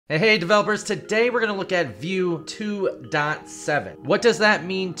Hey developers, today we're going to look at Vue 2.7. What does that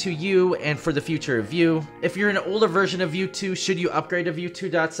mean to you and for the future of Vue? If you're an older version of Vue 2, should you upgrade to Vue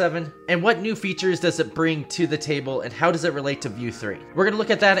 2.7? And what new features does it bring to the table and how does it relate to Vue 3? We're going to look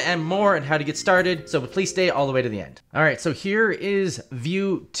at that and more and how to get started, so please stay all the way to the end. Alright, so here is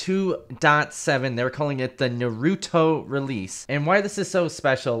Vue 2.7. They're calling it the Naruto release. And why this is so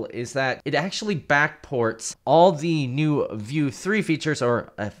special is that it actually backports all the new Vue 3 features,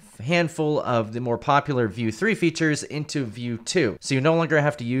 or a handful of the more popular Vue 3 features, into Vue 2. So you no longer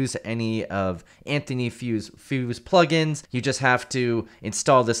have to use any of Anthony Vue's plugins. You just have to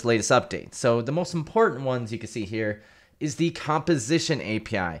install this latest update. So the most important ones you can see here is the composition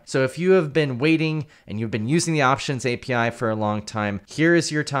API. So if you have been waiting and you've been using the options API for a long time, here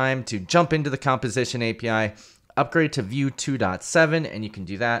is your time to jump into the composition API, upgrade to Vue 2.7, and you can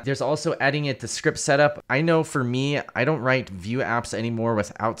do that. There's also adding it to script setup. I know for me, I don't write Vue apps anymore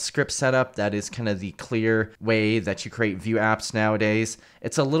without script setup. That is kind of the clear way that you create Vue apps nowadays.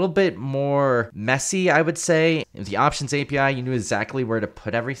 It's a little bit more messy, I would say. In the options API, you knew exactly where to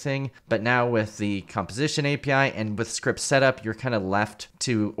put everything, but now with the composition API and with script setup, you're kind of left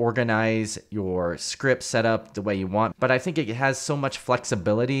to organize your script setup the way you want. But I think it has so much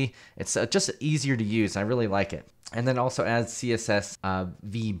flexibility. It's just easier to use. I really like it. And then also adds CSS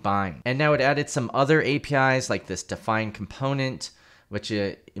vbind. And now it added some other APIs like this define component, which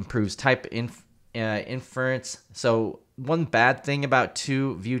improves type inference. So one bad thing about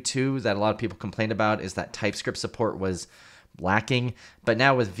Vue 2 that a lot of people complained about is that TypeScript support was lacking. But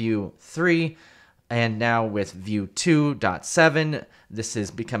now with Vue 3 and now with Vue 2.7, this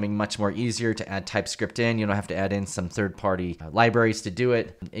is becoming much more easier to add TypeScript in. You don't have to add in some third-party libraries to do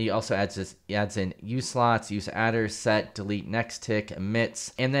it. It also adds in uselots, use adders, set, delete, next tick,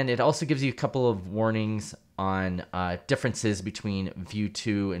 emits. And then it also gives you a couple of warnings on differences between Vue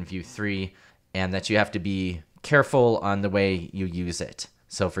 2 and Vue 3, and that you have to be careful on the way you use it.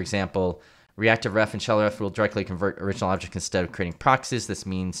 So for example, reactive ref and shell ref will directly convert original objects instead of creating proxies. This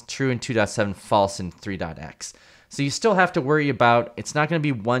means true in 2.7, false in 3.x. So you still have to worry about, it's not going to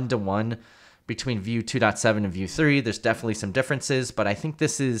be one-to-one between Vue 2.7 and Vue 3. There's definitely some differences, but I think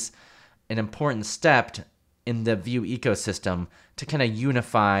this is an important step in the Vue ecosystem to kind of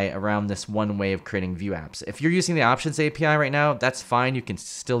unify around this one way of creating Vue apps. If you're using the options API right now, that's fine. You can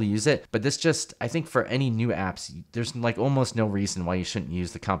still use it. But this just, I think for any new apps, there's like almost no reason why you shouldn't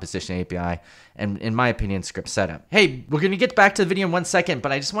use the composition API. And in my opinion, script setup. Hey, we're going to get back to the video in 1 second,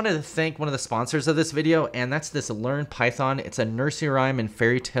 but I just wanted to thank one of the sponsors of this video, and that's this Learn Python. It's a nursery rhyme and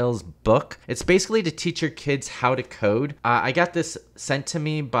fairy tales book. It's basically to teach your kids how to code. I got this sent to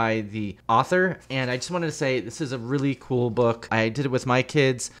me by the author, and I just wanted to say this is a really cool book. I did it with my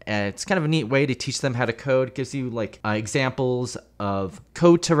kids, and it's kind of a neat way to teach them how to code. It gives you like examples of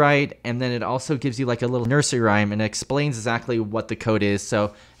code to write, and then it also gives you like a little nursery rhyme and it explains exactly what the code is. So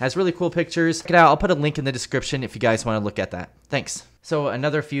it has really cool pictures. Check it out. I'll put a link in the description if you guys want to look at that. Thanks. So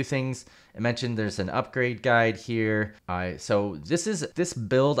another few things I mentioned, there's an upgrade guide here. So this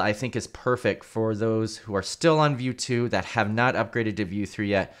build I think is perfect for those who are still on Vue 2 that have not upgraded to Vue 3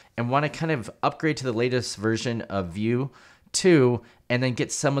 yet and want to kind of upgrade to the latest version of Vue 2 and then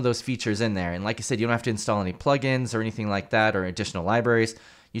get some of those features in there. And like I said, you don't have to install any plugins or anything like that or additional libraries.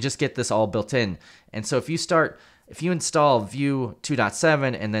 You just get this all built in. And so if you install Vue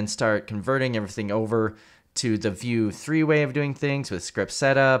 2.7 and then start converting everything over to the Vue 3 way of doing things with script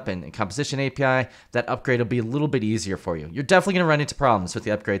setup and composition API, that upgrade will be a little bit easier for you. You're definitely going to run into problems with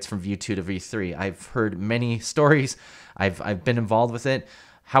the upgrades from Vue 2 to Vue 3. I've heard many stories. I've been involved with it.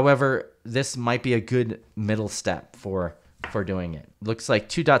 However, this might be a good middle step for doing it. Looks like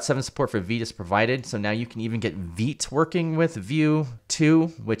 2.7 support for Vite is provided, so now you can even get Vite working with Vue 2,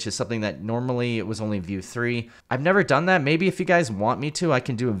 which is something that normally it was only Vue 3. I've never done that. Maybe if you guys want me to, I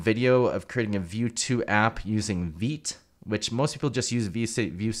can do a video of creating a Vue 2 app using Vite, which most people just use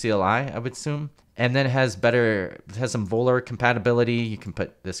Vue CLI, I would assume. And then it has some Volar compatibility. You can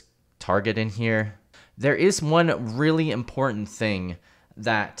put this target in here. There is one really important thing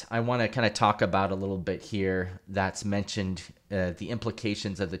that I want to kind of talk about a little bit here that's mentioned, the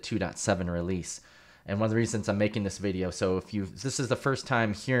implications of the 2.7 release. And one of the reasons I'm making this video, so if this is the first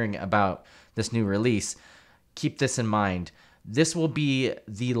time hearing about this new release, keep this in mind. This will be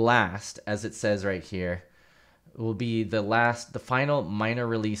the last, as it says right here, will be the final minor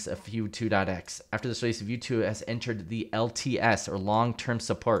release of Vue 2.x. After this release, Vue 2 has entered the LTS, or long-term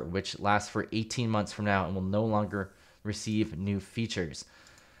support, which lasts for 18 months from now and will no longer receive new features.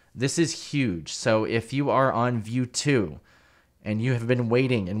 This is huge. So if you are on Vue 2 and you have been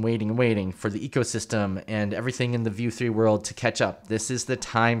waiting and waiting and waiting for the ecosystem and everything in the Vue 3 world to catch up, this is the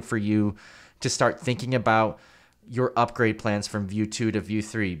time for you to start thinking about your upgrade plans from Vue 2 to Vue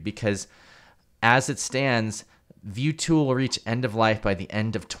 3, because as it stands, Vue 2 will reach end of life by the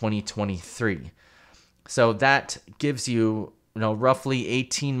end of 2023. So that gives you, roughly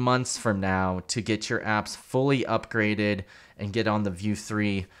 18 months from now to get your apps fully upgraded and get on the Vue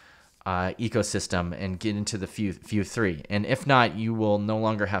 3 ecosystem and get into the Vue 3. And if not, you will no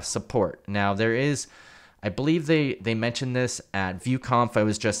longer have support. Now, there is, I believe they mentioned this at VueConf I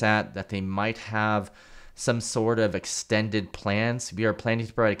was just at, that they might have some sort of extended plans. We are planning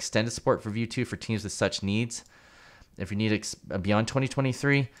to provide extended support for Vue 2 for teams with such needs if you need beyond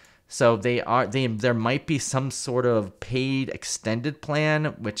 2023. So there might be some sort of paid extended plan,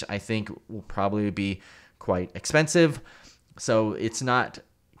 which I think will probably be quite expensive. So it's not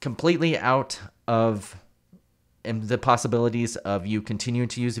completely out of the possibilities of you continuing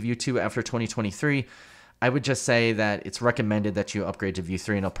to use Vue 2 after 2023. I would just say that it's recommended that you upgrade to Vue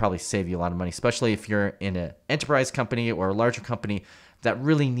 3, and it'll probably save you a lot of money, especially if you're in an enterprise company or a larger company that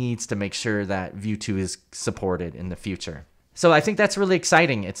really needs to make sure that Vue 2 is supported in the future. So I think that's really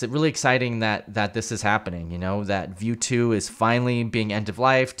exciting. It's really exciting that this is happening, that Vue 2 is finally being end of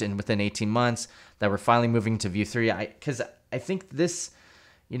life, and within 18 months that we're finally moving to Vue 3. Because I think this,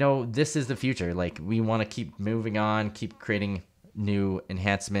 this is the future. Like, we want to keep moving on, keep creating new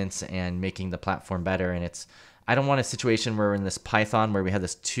enhancements and making the platform better. And I don't want a situation where we're in this Python where we have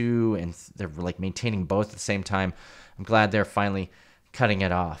this two and they're like maintaining both at the same time. I'm glad they're finally cutting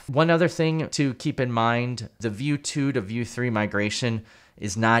it off. One other thing to keep in mind, the Vue 2 to Vue 3 migration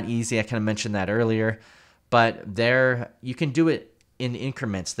is not easy. I kind of mentioned that earlier, but you can do it in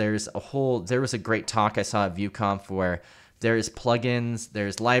increments. There was a great talk I saw at VueConf where there's plugins,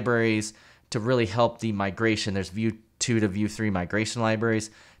 there's libraries to really help the migration. There's Vue 2 to Vue 3 migration libraries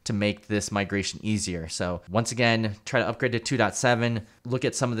to make this migration easier. So once again, try to upgrade to 2.7. Look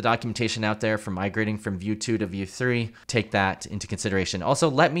at some of the documentation out there for migrating from Vue 2 to Vue 3. Take that into consideration. Also,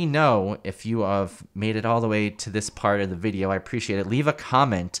 let me know if you have made it all the way to this part of the video. I appreciate it. Leave a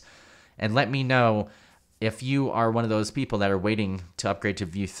comment and let me know if you are one of those people that are waiting to upgrade to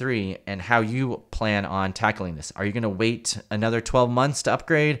Vue 3 and how you plan on tackling this. Are you going to wait another 12 months to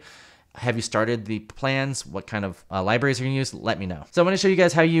upgrade? Have you started the plans? What kind of libraries are you going to use? Let me know. So I'm going to show you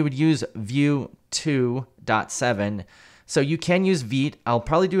guys how you would use Vue 2.7. So you can use Vite. I'll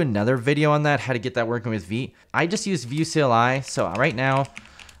probably do another video on that, how to get that working with Vite. I just use Vue CLI. So right now,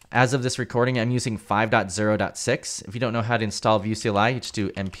 as of this recording, I'm using 5.0.6. If you don't know how to install Vue CLI, you just do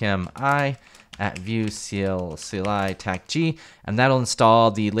npm I at Vue CLI tac G, and that'll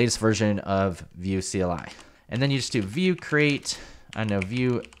install the latest version of Vue CLI. And then you just do Vue create,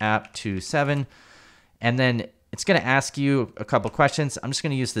 Vue app 2.7, and then it's going to ask you a couple questions. I'm just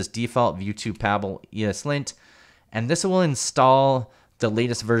going to use this default Vue 2 Pabl ESLint, and this will install the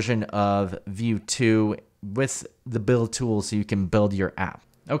latest version of Vue 2 with the build tool so you can build your app.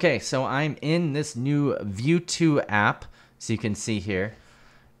 Okay, so I'm in this new Vue 2 app, so you can see here.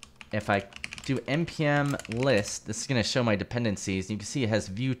 If I do npm list, this is going to show my dependencies. You can see it has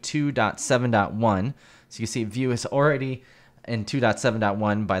Vue 2.7.1, so you can see Vue is already in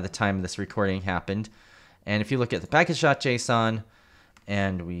 2.7.1 by the time this recording happened. And if you look at the package.json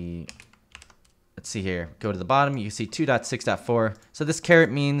and let's see here, go to the bottom, you can see 2.6.4. So this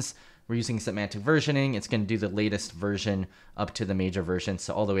caret means we're using semantic versioning. It's going to do the latest version up to the major version,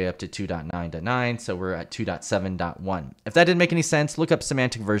 so all the way up to 2.9.9. So we're at 2.7.1. If that didn't make any sense, look up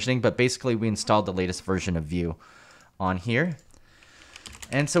semantic versioning, but basically we installed the latest version of Vue on here.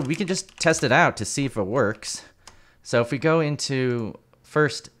 And so we can just test it out to see if it works. So if we go into,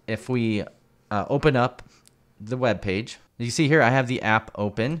 first, if we open up the web page, you see here I have the app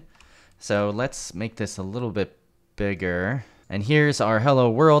open. So let's make this a little bit bigger. And here's our Hello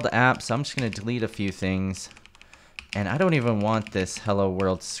World app. So I'm just going to delete a few things. And I don't even want this Hello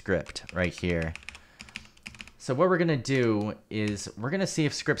World script right here. So what we're going to do is we're going to see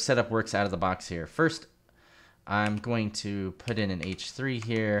if script setup works out of the box here. First, I'm going to put in an H3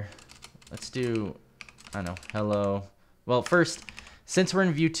 here. Let's do, hello. Well, first, since we're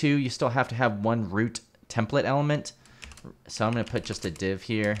in Vue 2, you still have to have one root template element. So I'm going to put just a div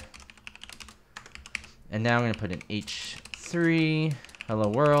here. And now I'm going to put an H3, hello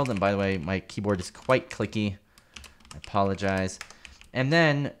world. And by the way, my keyboard is quite clicky. I apologize. And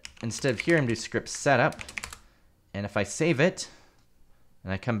then instead of here, I'm going to do script setup. And if I save it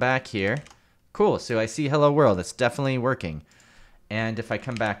and I come back here, cool. So I see hello world. It's definitely working. And if I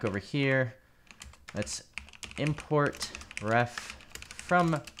come back over here, let's import ref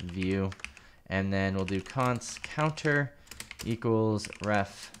from Vue. And then we'll do const counter equals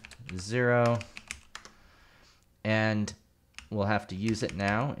ref 0. And we'll have to use it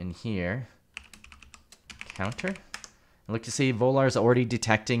now in here. Counter. Look, to see Volar is already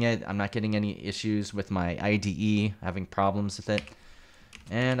detecting it. I'm not getting any issues with my IDE, having problems with it.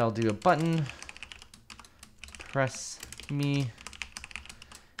 And I'll do a button, press me,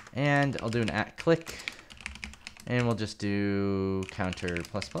 and I'll do an @click, and we'll just do counter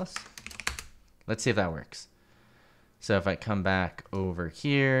plus plus. Let's see if that works. So if I come back over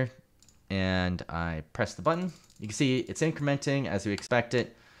here and I press the button, you can see it's incrementing as we expect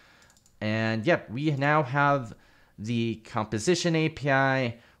it. And yep, we now have the composition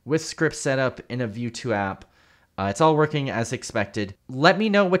API with script setup in a Vue 2 app. It's all working as expected. Let me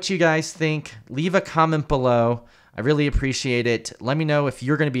know what you guys think. Leave a comment below. I really appreciate it. Let me know if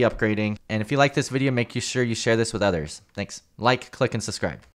you're going to be upgrading. And if you like this video, make sure you share this with others. Thanks. Like, click, and subscribe.